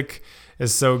music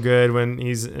is so good when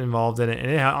he's involved in it.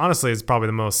 And honestly, it's probably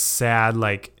the most sad,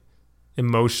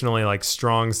 emotionally,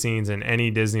 strong scenes in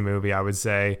any Disney movie, I would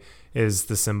say, is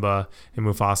the Simba and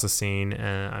Mufasa scene.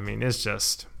 And I mean, it's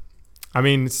just,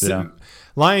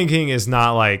 Lion King is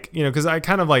not because I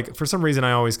kind of for some reason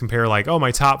I always compare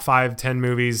my top 5-10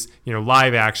 movies,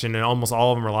 live action, and almost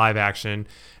all of them are live action.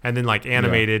 And then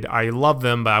animated, I love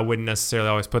them, but I wouldn't necessarily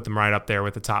always put them right up there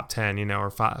with the top 10,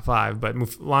 or five.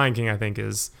 But Lion King, I think,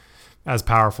 is as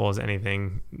powerful as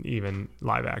anything, even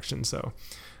live action. So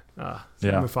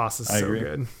Mufasa is so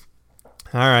good.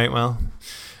 All right, well,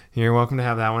 you're welcome to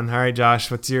have that one. All right,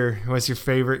 Josh, what's your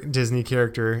favorite Disney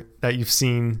character that you've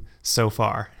seen so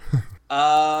far?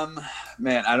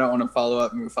 Man, I don't want to follow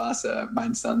up Mufasa.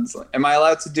 Mine sounds like... Am I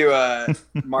allowed to do a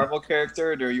Marvel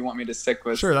character, or do you want me to stick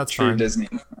with that's true fine. Disney?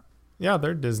 Yeah,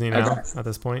 they're Disney now at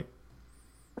this point.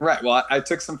 Right. Well, I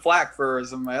took some flack for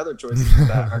some of my other choices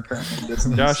that are currently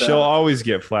Disney. Josh, you'll always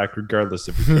get flack regardless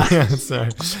of your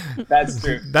sorry. That's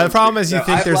true. The problem is you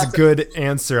think there's a good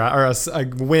answer or a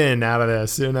win out of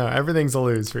this. Everything's a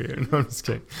lose for you. No, I'm just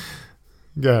kidding.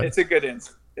 Go ahead. It's a good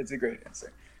answer. It's a great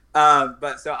answer.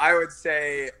 But so I would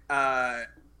say,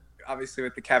 obviously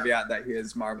with the caveat that he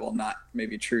is Marvel, not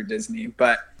maybe true Disney,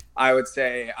 but I would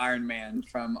say Iron Man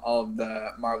from all of the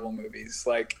Marvel movies.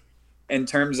 In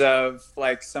terms of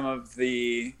some of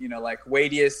the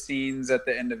weightiest scenes at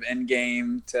the end of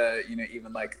Endgame to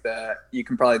even you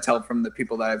can probably tell from the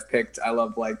people that I've picked, I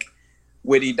love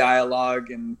witty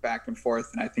dialogue and back and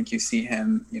forth, and I think you see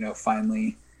him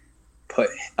finally put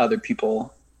other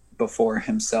people before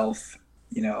himself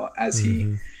as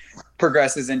he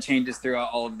progresses and changes throughout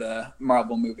all of the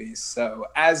Marvel movies. So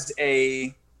as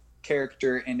a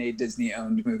character in a Disney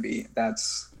owned movie,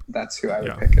 that's who I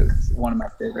would pick as one of my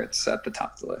favorites at the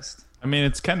top of the list. I mean,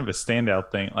 it's kind of a standout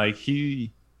thing.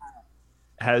 He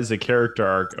has a character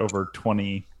arc over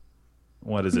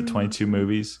 22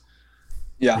 movies.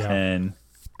 Yeah. And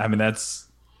I mean,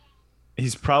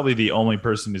 he's probably the only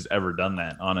person who's ever done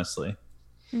that, honestly.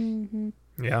 Mm-hmm.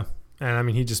 Yeah. And I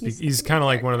mean, he's kind of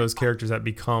like one of those characters that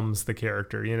becomes the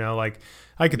character,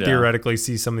 I could theoretically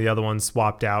see some of the other ones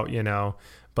swapped out,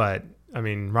 but I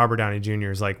mean, Robert Downey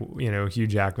Jr. is Hugh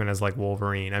Jackman as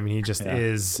Wolverine. I mean, he just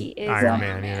is Iron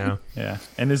Man, Yeah.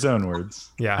 In his own words.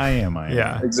 Yeah. I am Iron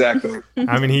Man. Exactly.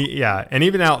 I mean, and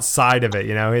even outside of it,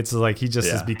 it's he just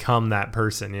has become that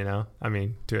person, I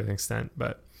mean, to an extent,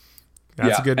 but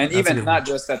that's a good. And even not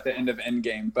just at the end of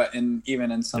Endgame, but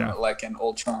even in some in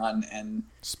Ultron and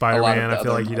Spider-Man, I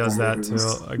feel like he does that too,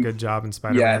 a good job in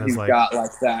Spider-Man. Yeah, he's got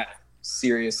that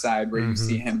serious side where you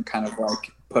see him kind of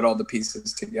put all the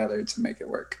pieces together to make it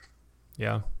work.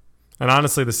 Yeah. And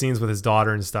honestly, the scenes with his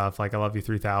daughter and stuff, I Love You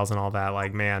 3000, all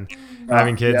that, man,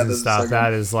 having kids and stuff,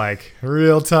 that is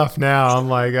real tough now.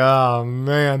 I'm oh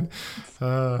man,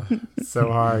 so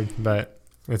hard, but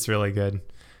it's really good.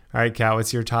 All right, Kat,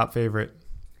 what's your top favorite?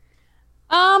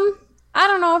 I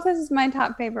don't know if this is my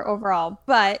top favorite overall,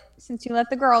 but since you let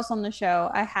the girls on the show,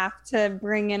 I have to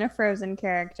bring in a Frozen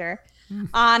character.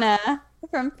 Anna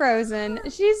from Frozen.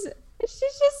 She's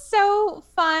just so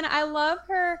fun. I love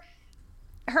her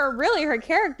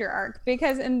character arc,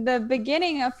 because in the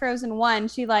beginning of Frozen 1,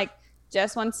 she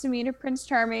just wants to meet a Prince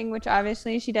Charming, which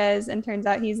obviously she does, and turns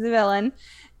out he's the villain.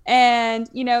 And,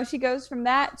 she goes from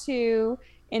that to,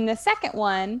 in the second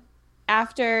one,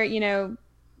 after,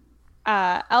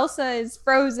 Elsa is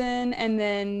frozen, and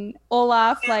then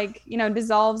Olaf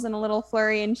dissolves in a little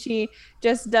flurry, and she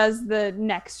just does the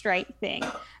next right thing.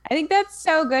 I think that's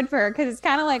so good for her, because it's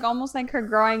kind of almost her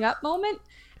growing up moment.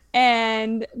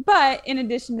 But in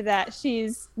addition to that,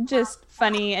 she's just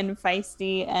funny and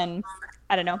feisty, and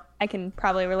I don't know, I can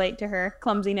probably relate to her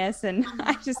clumsiness, and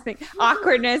I just think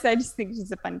awkwardness. I just think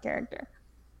she's a fun character.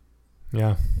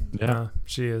 Yeah,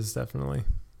 she is definitely.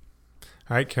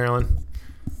 All right, Carolyn.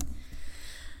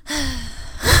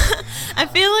 I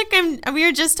feel like we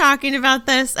were just talking about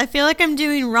this. I feel like I'm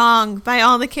doing wrong by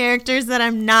all the characters that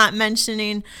I'm not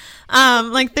mentioning.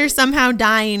 Like they're somehow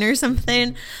dying or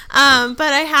something. But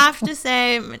I have to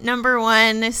say, number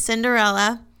 1 is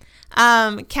Cinderella.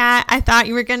 Kat, I thought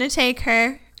you were going to take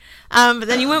her. But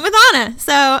then you went with Anna,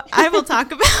 so I will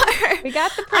talk about her. We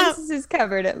got the princesses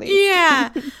covered at least.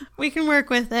 Yeah, we can work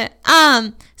with it.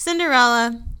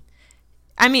 Cinderella,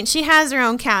 I mean, she has her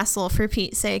own castle, for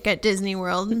Pete's sake, at Disney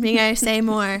World. May I say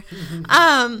more?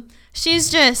 She's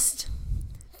just,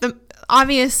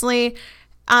 obviously,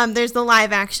 there's the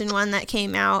live action one that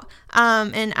came out,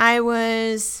 and I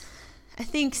was, I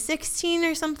think, 16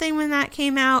 or something when that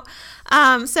came out.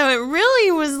 So it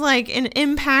really was like an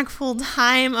impactful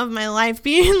time of my life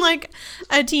being like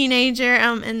a teenager,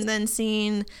 and then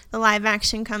seeing the live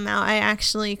action come out. I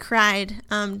actually cried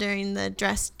during the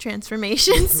dress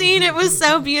transformation scene. It was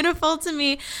so beautiful to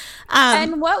me.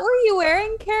 And what were you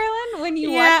wearing, Carolyn, when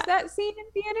you watched that scene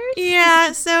in theaters?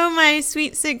 Yeah, so my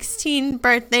Sweet 16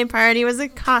 birthday party was a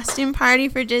costume party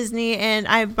for Disney, and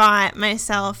I bought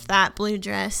myself that blue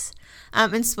dress.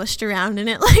 And swished around in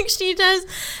it like she does,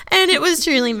 and it was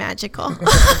truly magical.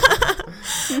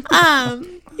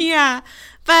 Yeah,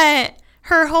 but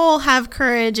her whole have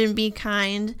courage and be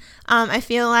kind. I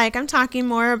feel like I'm talking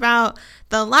more about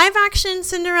the live action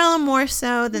Cinderella more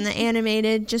so than the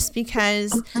animated, just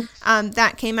because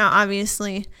that came out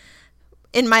obviously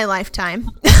in my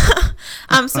lifetime.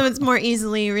 So it's more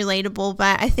easily relatable,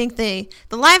 but I think the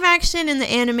live action and the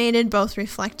animated both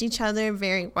reflect each other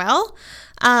very well.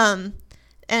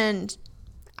 And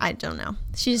I don't know.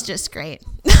 She's just great.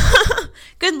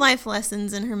 Good life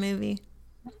lessons in her movie.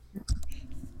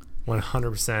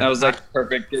 100%. That was like the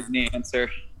perfect Disney answer.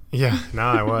 Yeah, no,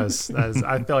 I was.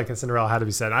 I feel like a Cinderella had to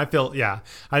be said. I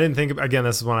didn't think, again,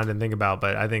 this is one I didn't think about,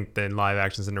 but I think the live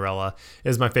action Cinderella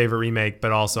is my favorite remake,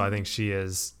 but also I think she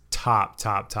is top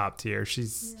tier.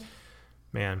 She's,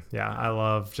 man, yeah, I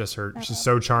love just her. She's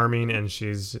so charming, and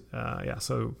she's,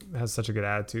 so has such a good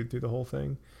attitude through the whole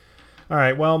thing. All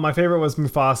right, well, my favorite was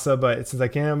Mufasa, but since I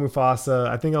can't have Mufasa,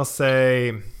 I think I'll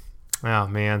say, oh,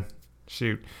 man,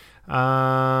 shoot.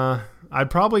 I'd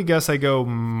probably guess I go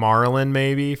Marlin,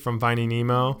 maybe, from Finding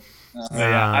Nemo.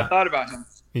 Yeah, I thought about him.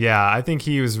 Yeah, I think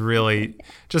he was really,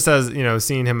 just as,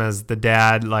 seeing him as the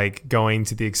dad, like going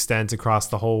to the extent across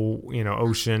the whole,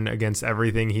 ocean against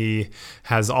everything. He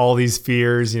has all these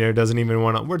fears, doesn't even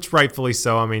want to, which rightfully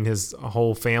so. I mean, his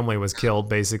whole family was killed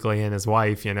basically, and his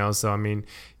wife, so, I mean,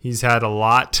 he's had a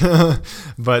lot,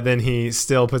 but then he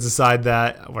still puts aside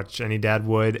that, which any dad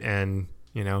would, and,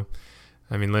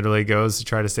 I mean, literally goes to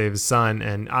try to save his son,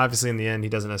 and obviously in the end he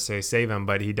doesn't necessarily save him,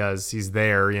 but he does. He's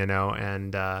there,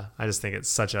 and I just think it's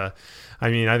such a. I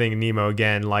mean, I think Nemo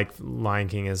again, like Lion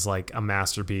King, is like a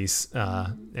masterpiece,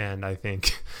 and I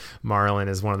think Marlin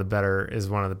is one of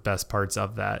the best parts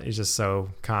of that. He's just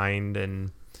so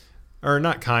kind or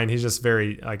not kind. He's just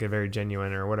very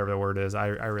genuine, or whatever the word is. I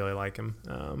really like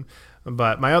him.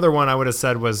 But my other one I would have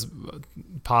said was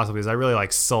possibly is I really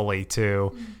like Sully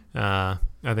too.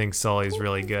 I think Sully's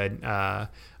really good. I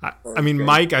mean,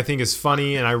 Mike, I think, is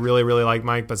funny, and I really, really like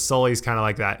Mike, but Sully's kind of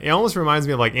like that. It almost reminds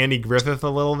me of like Andy Griffith a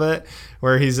little bit,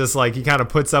 where he's just like, he kind of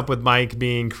puts up with Mike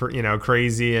being,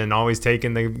 crazy and always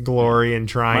taking the glory and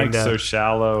trying Mike's so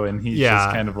shallow, and he's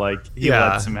just kind of like, he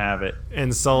lets him have it.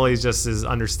 And Sully just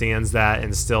understands that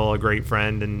and still a great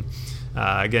friend. And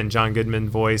again, John Goodman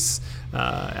voice.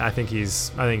 I think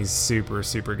he's super,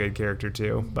 super good character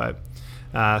too, but.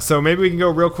 So maybe we can go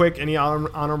real quick. Any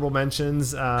honorable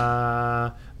mentions?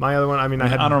 My other one, I mean, I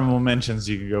had honorable mentions.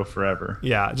 You could go forever.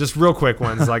 Yeah, just real quick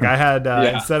ones. Like I had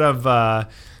instead of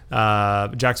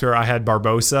Jack Sparrow, I had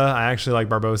Barbossa. I actually like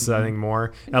Barbossa. I think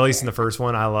more, at least in the first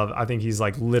one. I think he's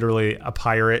like literally a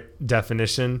pirate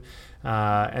definition.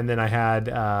 And then I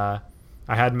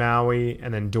had Maui,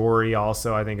 and then Dory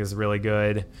also I think is really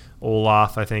good.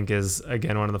 Olaf I think is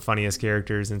again one of the funniest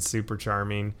characters and super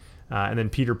charming. And then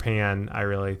Peter Pan, I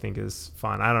really think is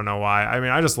fun. I don't know why. I mean,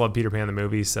 I just love Peter Pan the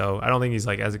movie, so I don't think he's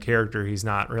like, as a character, he's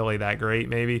not really that great,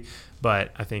 maybe.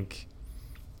 But I think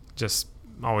just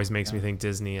always makes me think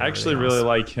Disney. And I actually really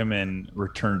like him in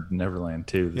Return to Neverland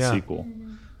too, the sequel.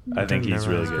 I think he's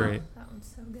really good. Great. That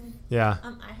one's so good. Yeah.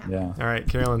 I have yeah. All right,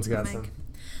 Carolyn's got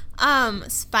some.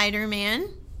 Spider-Man.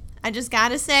 I just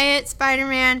gotta say it,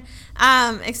 Spider-Man.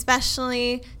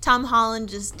 Especially Tom Holland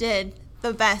just did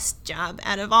the best job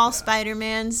out of all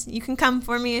Spider-Mans. You can come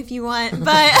for me if you want,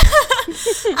 but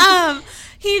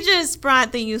he just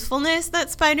brought the youthfulness that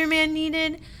Spider-Man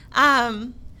needed.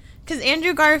 Because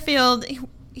Andrew Garfield,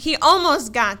 he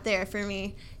almost got there for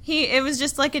me. It was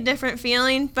just like a different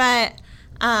feeling, but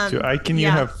can you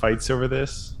have fights over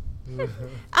this?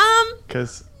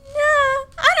 Because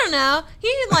I don't know.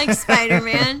 He likes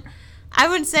Spider-Man. I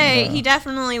would say he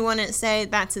definitely wouldn't say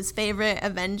that's his favorite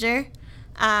Avenger.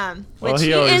 Which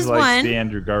he always is likes one. the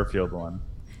Andrew Garfield one.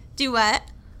 Do what?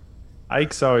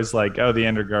 Ike's always like, oh, the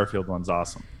Andrew Garfield one's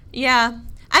awesome. Yeah.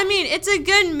 I mean, it's a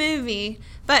good movie,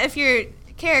 but if your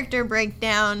character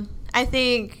breakdown, I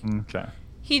think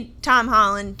Tom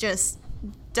Holland just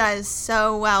does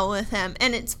so well with him,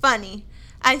 and it's funny.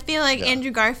 I feel like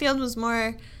Andrew Garfield was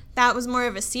more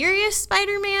of a serious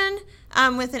Spider-Man,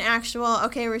 with an actual,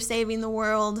 okay, we're saving the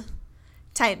world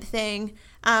type thing,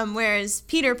 whereas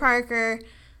Peter Parker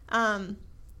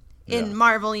in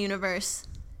Marvel Universe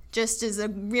just is a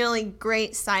really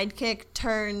great sidekick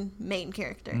turn main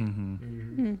character.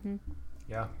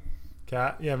 Yeah.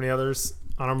 Kat, you have any others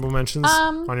honorable mentions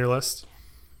on your list?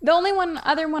 The only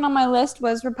other one on my list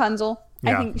was Rapunzel.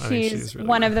 Yeah, I think she's really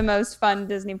one good. of the most fun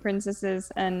Disney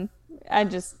princesses, and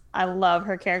I love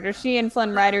her character. She and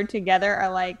Flynn Rider together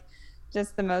are like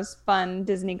just the most fun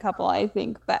Disney couple, I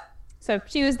think. So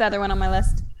she was the other one on my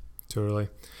list. Totally.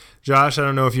 Josh, I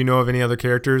don't know if you know of any other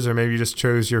characters, or maybe you just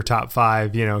chose your top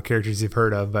 5, characters you've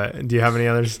heard of, but do you have any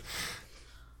others?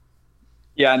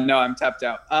 Yeah, no, I'm tapped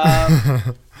out.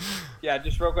 Yeah,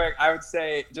 just real quick, I would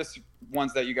say just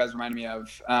ones that you guys reminded me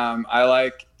of. I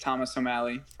like Thomas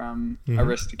O'Malley from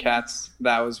Aristocats.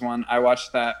 That was one. I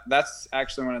watched that. That's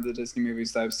actually one of the Disney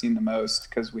movies that I've seen the most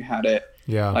because we had it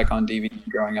like on DVD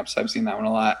growing up, so I've seen that one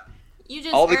a lot. You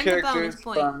just all the earned characters a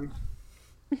bonus point.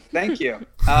 Thank you.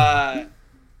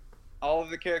 All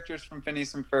of the characters from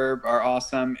Phineas and Ferb are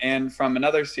awesome. And from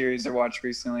another series I watched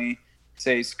recently,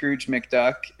 say Scrooge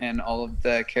McDuck, and all of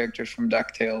the characters from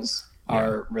DuckTales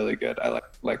are really good. I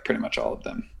like pretty much all of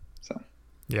them. So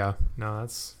yeah, no,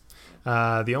 that's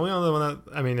the only other one that,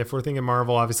 I mean, if we're thinking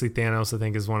Marvel, obviously Thanos I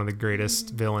think is one of the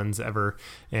greatest villains ever,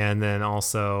 and then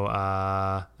also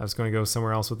I was going to go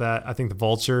somewhere else with that. I think the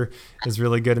Vulture is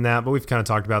really good in that, but we've kind of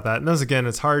talked about that. And those, again,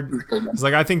 it's hard. It's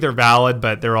like I think they're valid,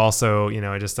 but they're also,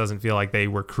 it just doesn't feel like they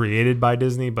were created by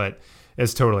Disney, but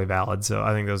it's totally valid. So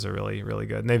I think those are really, really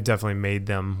good. And they've definitely made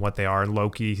them what they are.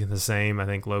 Loki, the same. I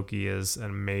think Loki is an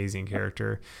amazing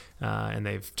character. And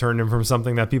they've turned him from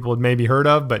something that people had maybe heard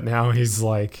of, but now he's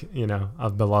like, a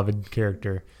beloved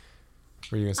character.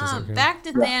 Were you going to say something? Back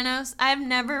to Thanos. I've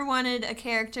never wanted a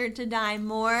character to die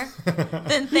more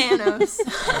than Thanos.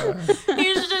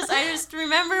 I just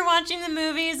remember watching the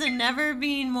movies and never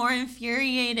being more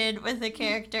infuriated with a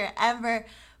character ever.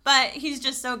 But he's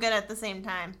just so good at the same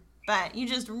time. But you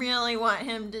just really want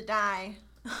him to die.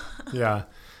 Yeah.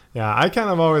 I kind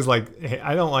of always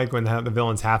I don't like when the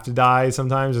villains have to die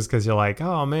sometimes, just because you're like,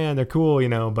 oh man, they're cool,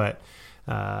 but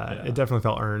it definitely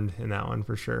felt earned in that one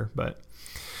for sure. But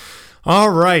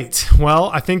all right. Well,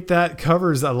 I think that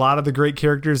covers a lot of the great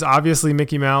characters. Obviously,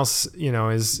 Mickey Mouse,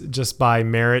 is just by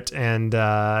merit, and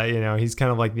he's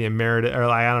kind of like the emeritus, or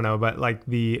I don't know, but like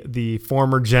the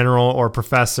former general or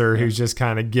professor who's just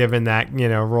kind of given that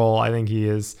role. I think he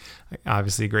is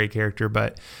obviously a great character,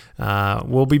 but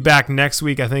we'll be back next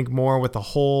week. I think more with the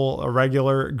whole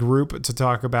regular group to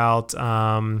talk about.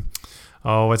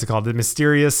 What's it called? The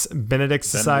Mysterious Benedict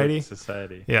Society.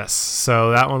 Yes. So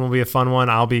that one will be a fun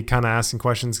one. I'll be kind of asking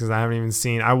questions because I haven't even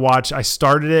seen. I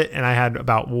started it and I had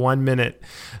about 1 minute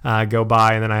go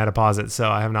by, and then I had to pause it. So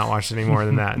I have not watched any more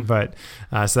than that. But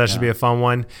so that should be a fun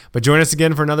one. But join us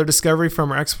again for another discovery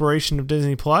from our exploration of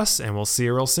Disney Plus, and we'll see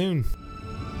you real soon.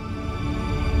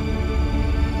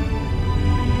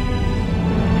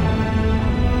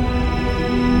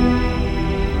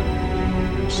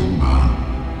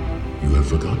 You have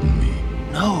forgotten me.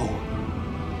 No.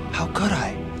 How could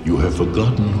I? You have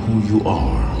forgotten who you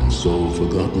are, and so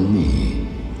forgotten me.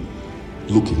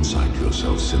 Look inside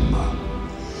yourself, Simba.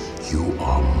 You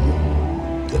are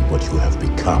more than what you have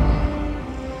become.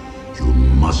 You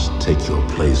must take your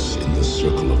place in the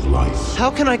circle of life.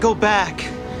 How can I go back?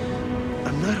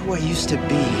 I'm not who I used to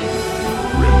be.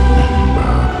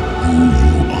 Remember who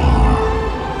you are.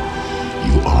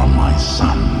 You are my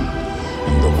son,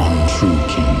 and the one true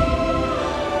king.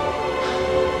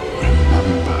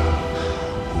 Remember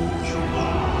who you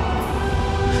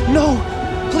are. No!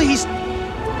 Please!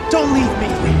 Don't leave me!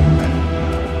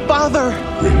 Remember. Father!